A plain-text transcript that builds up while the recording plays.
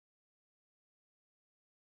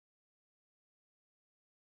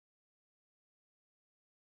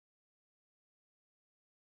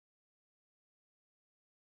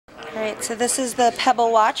Alright, so this is the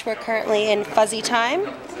Pebble watch. We're currently in fuzzy time.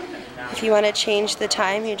 If you want to change the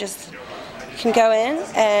time, you can go in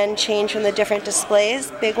and change from the different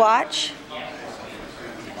displays. Big watch.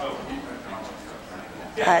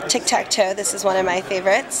 Tic-tac-toe, this is one of my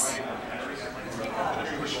favorites.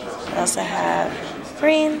 We also have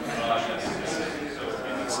green.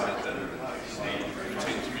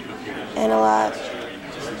 Analog.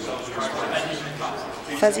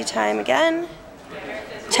 Fuzzy time again.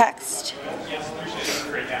 Text.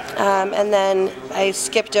 And then I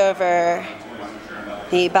skipped over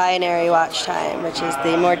the binary watch time, which is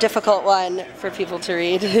the more difficult one for people to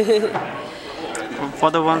read.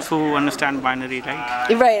 For the ones who understand binary, right?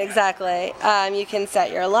 Right, exactly. You can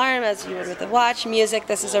set your alarm as you would with the watch. Music,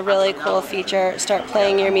 this is a really cool feature. Start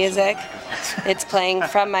playing your music. It's playing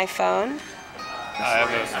from my phone. I have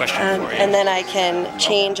a question for you. And then I can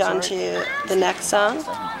change onto the next song.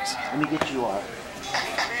 Let me get you off.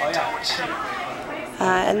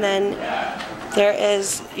 And then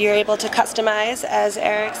you're able to customize, as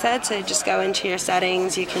Eric said, so you just go into your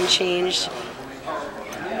settings, you can change,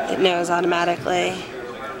 it knows automatically.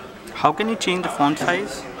 How can you change the font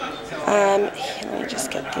size? Let me just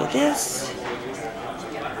get through this.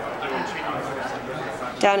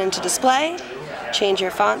 Down into display, change your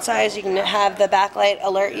font size, you can have the backlight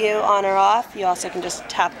alert you on or off, you also can just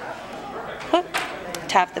tap the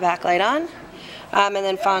backlight on. And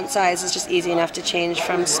then font size is just easy enough to change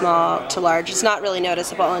from small to large. It's not really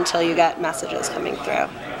noticeable until you get messages coming through.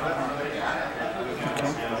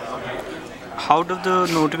 Okay. How does the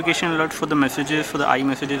notification alert for the messages, for the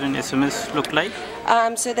iMessages and SMS look like?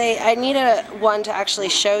 I need one to actually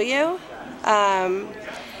show you.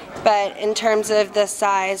 But in terms of the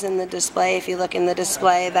size and the display, if you look in the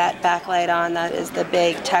display, that backlight on, that is the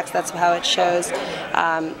big text, that's how it shows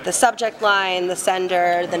the subject line, the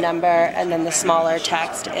sender, the number, and then the smaller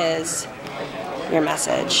text is your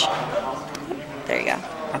message. There you go.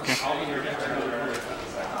 Okay.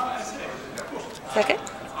 Okay.